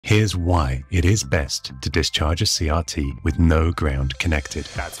Here's why it is best to discharge a CRT with no ground connected.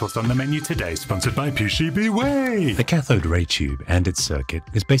 That's what's on the menu today, sponsored by PCB Way! The cathode ray tube and its circuit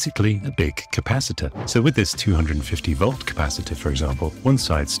is basically a big capacitor. So with this 250 volt capacitor, for example, one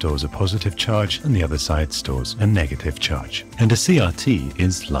side stores a positive charge and the other side stores a negative charge. And a CRT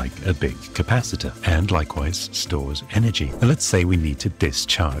is like a big capacitor and likewise stores energy. Now let's say we need to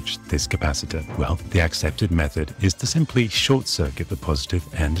discharge this capacitor. Well, the accepted method is to simply short circuit the positive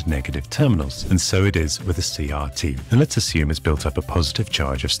and negative terminals. And so it is with a CRT. And let's assume it's built up a positive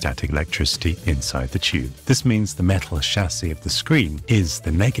charge of static electricity inside the tube. This means the metal chassis of the screen is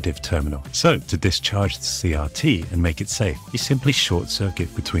the negative terminal. So to discharge the CRT and make it safe, you simply short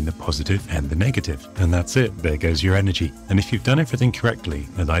circuit between the positive and the negative. And that's it. There goes your energy. And if you've done everything correctly,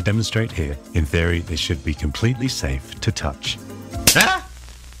 as I demonstrate here, in theory, they should be completely safe to touch. Ah!